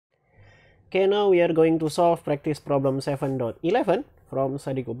Okay, now we are going to solve practice problem 7.11 from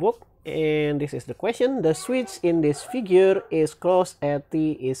Sadiku book. And this is the question. The switch in this figure is closed at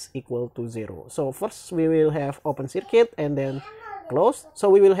t is equal to 0. So first we will have open circuit and then closed. So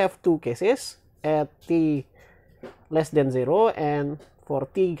we will have two cases at t less than 0 and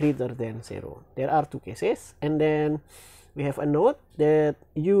for t greater than 0. There are two cases. And then we have a note that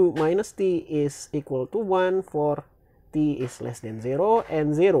u minus t is equal to 1 for t is less than 0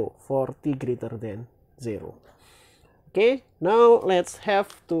 and 0 for t greater than 0. Okay, now let's have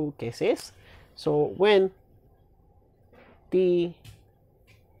two cases. So when t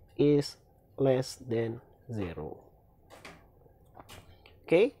is less than 0.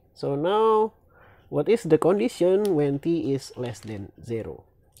 Okay, so now what is the condition when t is less than 0?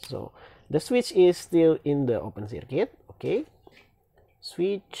 So the switch is still in the open circuit. Okay,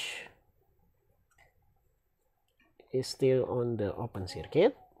 switch is still on the open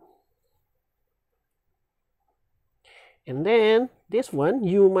circuit. And then this one,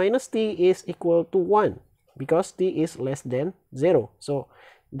 u minus t is equal to 1 because t is less than 0. So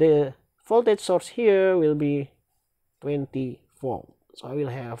the voltage source here will be 20 volt. So I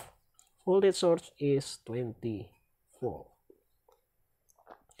will have voltage source is 20 volt.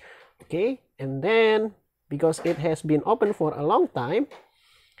 Okay, and then because it has been open for a long time,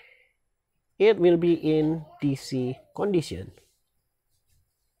 it will be in DC condition.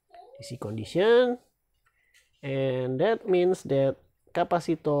 DC condition. And that means that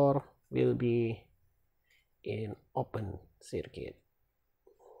capacitor will be in open circuit.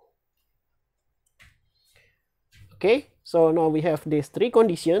 Okay, so now we have these three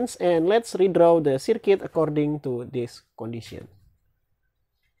conditions and let's redraw the circuit according to this condition.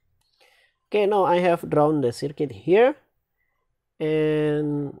 Okay, now I have drawn the circuit here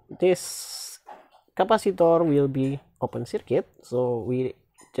and this capacitor will be open circuit. So we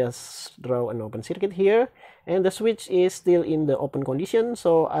just draw an open circuit here and the switch is still in the open condition,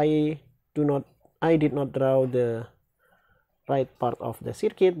 so I did not draw the right part of the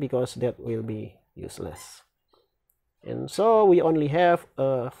circuit because that will be useless. And so we only have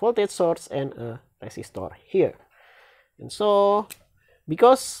a voltage source and a resistor here. And so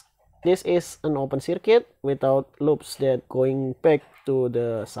because this is an open circuit without loops that going back to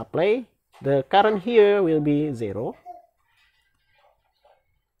the supply, the current here will be 0.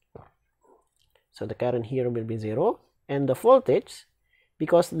 So the current here will be 0, and the voltage,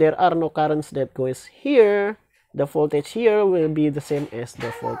 because there are no currents that goes here, the voltage here will be the same as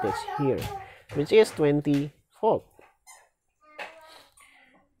the voltage here, which is 20 volt.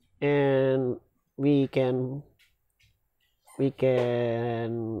 And we can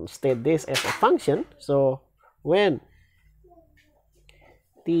state this as a function. So when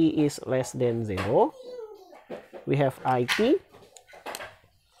t is less than 0, we have it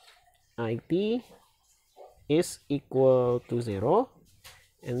is equal to 0,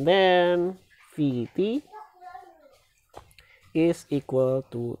 and then Vt is equal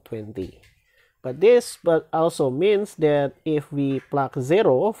to 20. But this also means that if we plug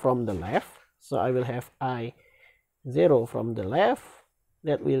 0 from the left, so I will have I0 from the left,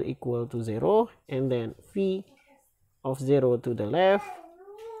 that will equal to 0, and then V of 0 to the left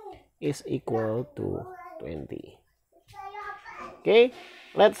is equal to 20. Okay,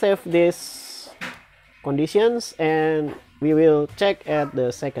 let's have these conditions and we will check at the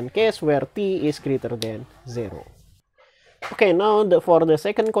second case where t is greater than 0. Okay, now for the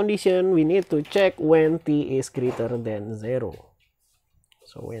second condition, we need to check when t is greater than 0.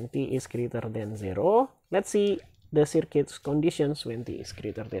 So when t is greater than 0, let's see the circuit's conditions when t is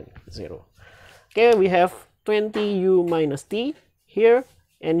greater than 0. Okay, we have 20u minus t here,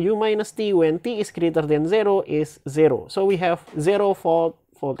 and u minus t when t is greater than 0 is 0. So we have 0 volt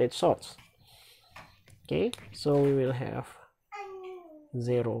voltage source. Okay, so we will have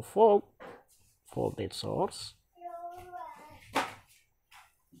 0 volt voltage source.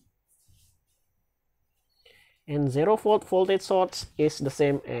 And 0 volt voltage source is the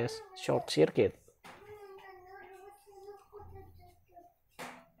same as short circuit.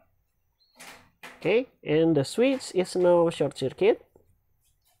 Okay, and the switch is now short circuit.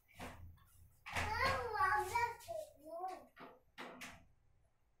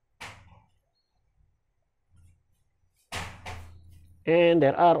 And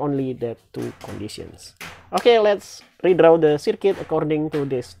there are only the two conditions. Okay, let's redraw the circuit according to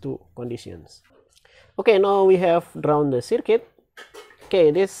these two conditions. Okay, now we have drawn the circuit. Okay,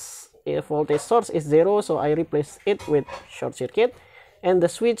 this voltage source is 0, so I replace it with short circuit. And the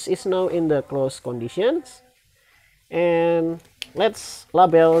switch is now in the closed conditions. And let's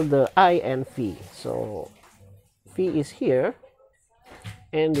label the I and V. So V is here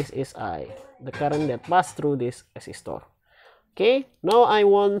and this is I, the current that passed through this resistor. Okay, now I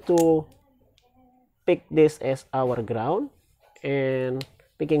want to pick this as our ground, and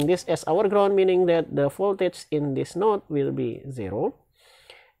picking this as our ground meaning that the voltage in this node will be 0,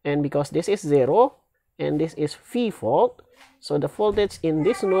 and because this is 0 and this is V volt, so the voltage in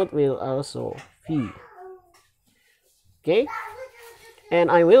this node will also V. Okay, and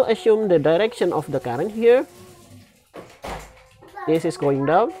I will assume the direction of the current here. This is going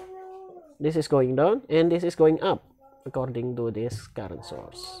down, this is going down, and this is going up according to this current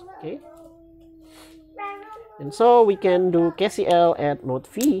source. Okay, and so we can do KCL at node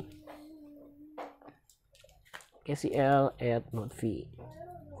V. KCL at node V.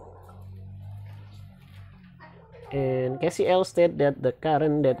 And KCL state that the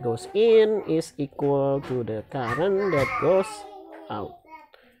current that goes in is equal to the current that goes out.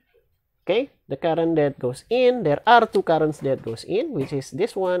 Okay, the current that goes in, there are two currents that goes in, which is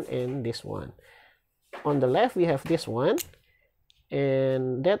this one and this one. On the left we have this one,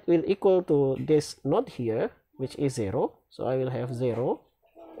 and that will equal to this node here, which is 0. So I will have 0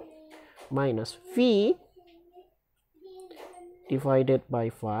 minus V divided by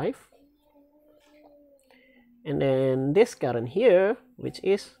 5. And then this current here, which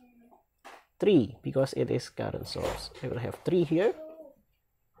is 3, because it is current source. I will have 3 here.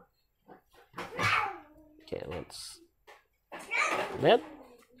 Okay, let's do that.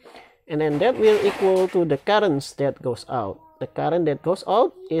 And then that will equal to the currents that goes out. The current that goes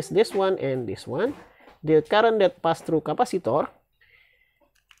out is this one and this one. The current that pass through capacitor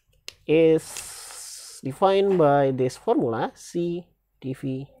is defined by this formula, C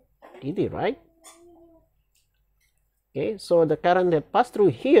dV dt, right? Okay, so the current that pass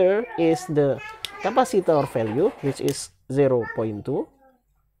through here is the capacitor value, which is 0.2,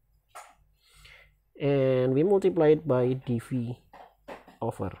 and we multiply it by dV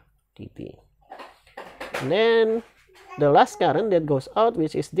over dt. And then the last current that goes out,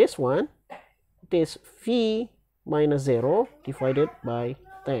 which is this one, it is V minus 0 divided by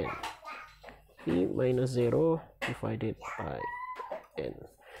 10. V minus 0 divided by 10.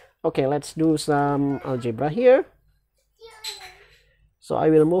 Okay, let's do some algebra here. So I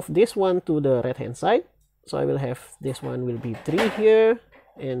will move this one to the right hand side. So I will have this one will be 3 here,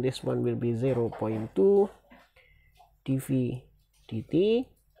 and this one will be 0.2 dV dt,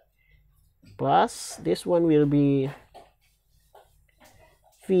 plus this one will be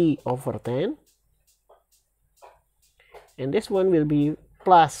V over 10, and this one will be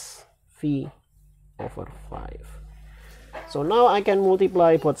plus V over 5. So now I can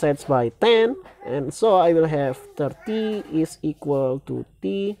multiply both sides by 10, and so I will have 30 is equal to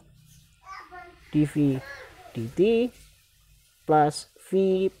T dV dt plus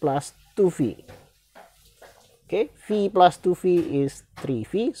V plus 2V. Okay, V plus 2V is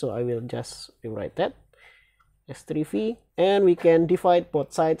 3V, so I will just rewrite that as 3V, and we can divide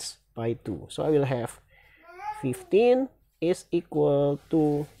both sides by 2. So I will have 15 is equal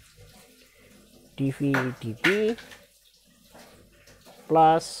to dV dt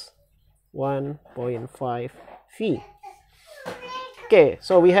plus 1.5 V. Okay,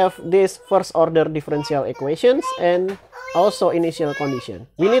 so we have this first order differential equations and also initial condition.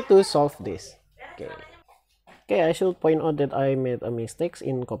 We need to solve this. Okay, I should point out that I made a mistake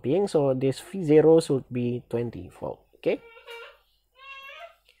in copying, so this V0 should be 20 volt. Okay,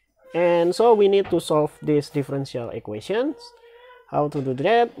 and so we need to solve these differential equations. How to do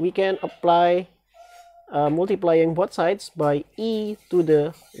that? We can apply multiplying both sides by e to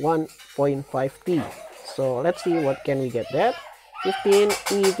the 1.5t. So let's see what can we get that. 15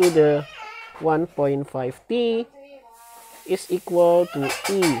 e to the 1.5t is equal to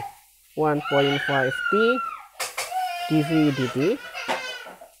e 1.5t dV dt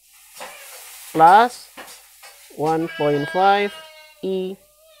plus 1.5 e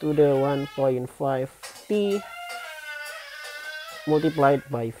to the 1.5t multiplied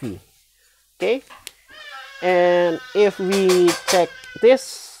by v. Okay, and if we check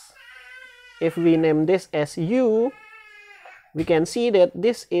this, if we name this as u, we can see that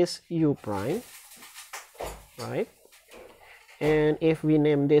this is u prime, right? And if we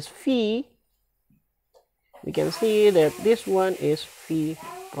name this v, we can see that this one is v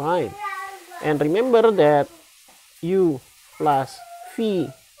prime. And remember that u plus v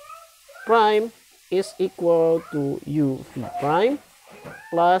prime is equal to u v prime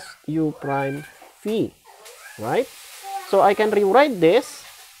plus u prime v, right? So I can rewrite this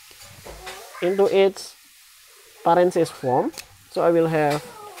into its parenthesis form. So I will have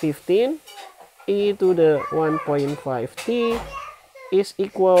 15 e to the 1.5t is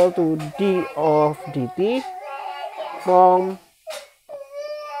equal to d of dt from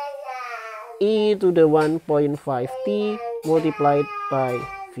e to the 1.5t multiplied by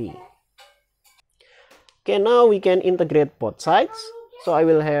v. Okay, now we can integrate both sides. So I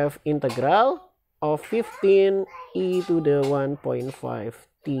will have integral of 15 e to the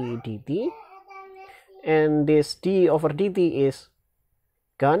 1.5t dt. And this d over dt is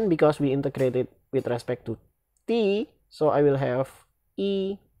gone because we integrated with respect to t. So I will have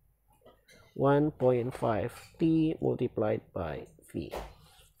e 1.5t multiplied by v.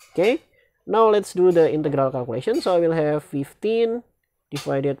 Okay, now let's do the integral calculation. So I will have 15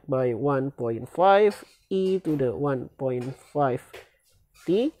 divided by 1.5 e to the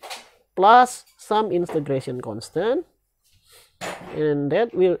 1.5t plus some integration constant, and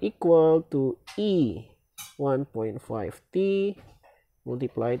that will equal to e 1.5t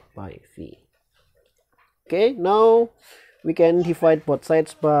multiplied by v. Okay, now we can divide both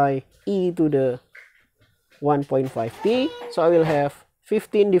sides by e to the 1.5t. So I will have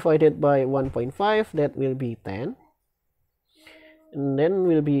 15 divided by 1.5, that will be 10. And then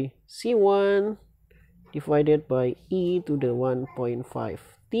will be c1 divided by e to the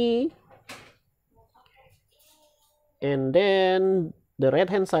 1.5t. And then the right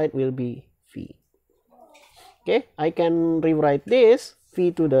hand side will be v. Okay, I can rewrite this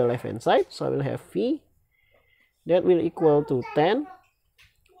v to the left hand side. So I will have v. That will equal to 10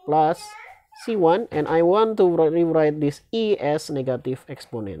 plus c1, and I want to rewrite this e as negative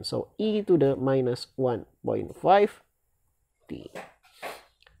exponent. So e to the minus 1.5t.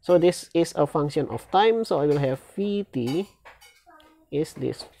 So this is a function of time. So I will have vt is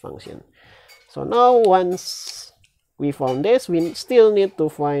this function. So now once we found this, we still need to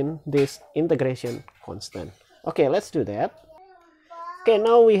find this integration constant. Okay, let's do that. Okay,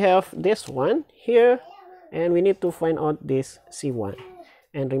 now we have this one here, and we need to find out this c1.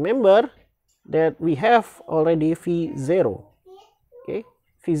 And remember that we have already v0. Okay,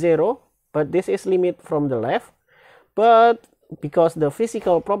 v0, but this is limit from the left. But because the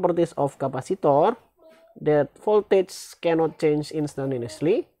physical properties of capacitor, that voltage cannot change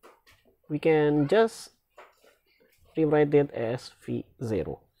instantaneously, we can just rewrite it as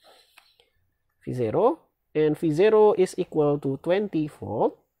v0. v0, and v0 is equal to 20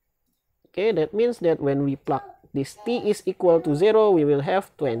 volt. Okay, that means that when we plug this t is equal to 0, we will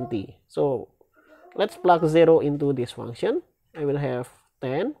have 20. So let's plug 0 into this function. I will have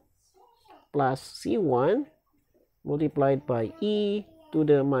 10 plus c1 multiplied by e to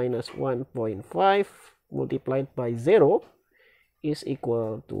the minus 1.5 multiplied by 0 is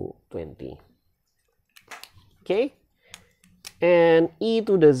equal to 20. Okay, and e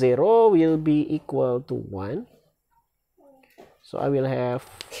to the 0 will be equal to 1. So I will have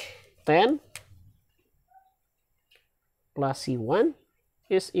 10 plus c1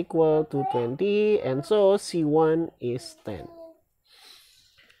 is equal to 20, and so c1 is 10.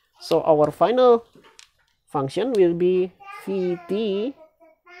 So our final function will be vt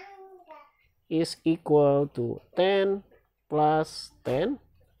is equal to 10 plus 10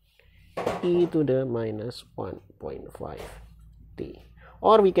 e to the minus 1.5t.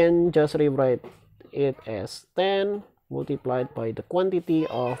 Or we can just rewrite it as 10 multiplied by the quantity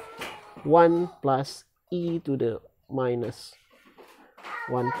of 1 plus e to the minus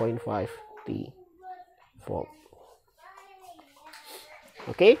 1.5t volt.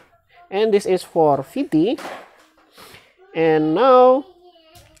 Okay, and this is for vt. And now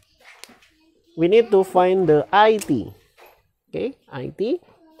we need to find the it. Okay, it.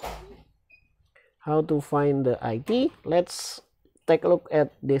 How to find the it? Let's take a look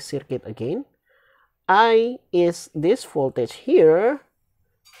at this circuit again. I is this voltage here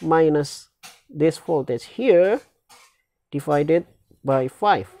minus this voltage here divided by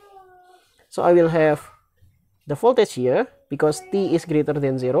 5. So I will have the voltage here, because t is greater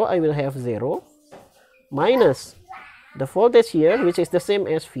than 0, I will have 0 minus the voltage here, which is the same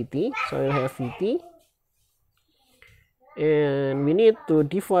as vt. So I will have vt, and we need to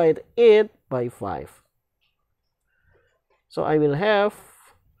divide it by 5. So I will have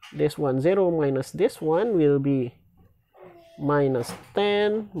this one 0 minus this one will be minus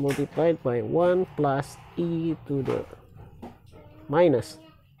 10 multiplied by 1 plus e to the minus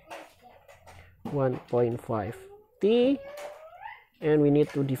 1.5t, and we need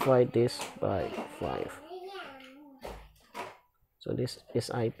to divide this by 5. So this is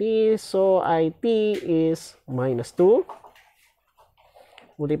it. So it is minus 2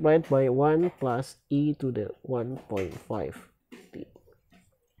 multiplied by 1 plus e to the 1.5t.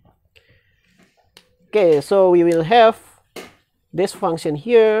 Okay, so we will have this function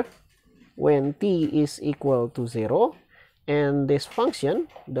here when t is equal to 0, and this function,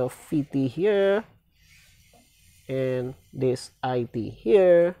 the vt here and this it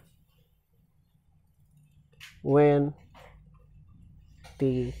here, when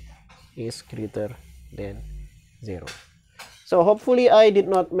t is greater than 0. So hopefully I did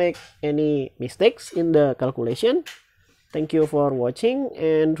not make any mistakes in the calculation. Thank you for watching,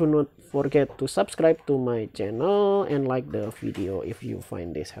 and do not forget to subscribe to my channel and like the video if you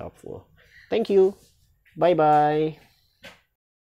find this helpful. Thank you. Bye bye.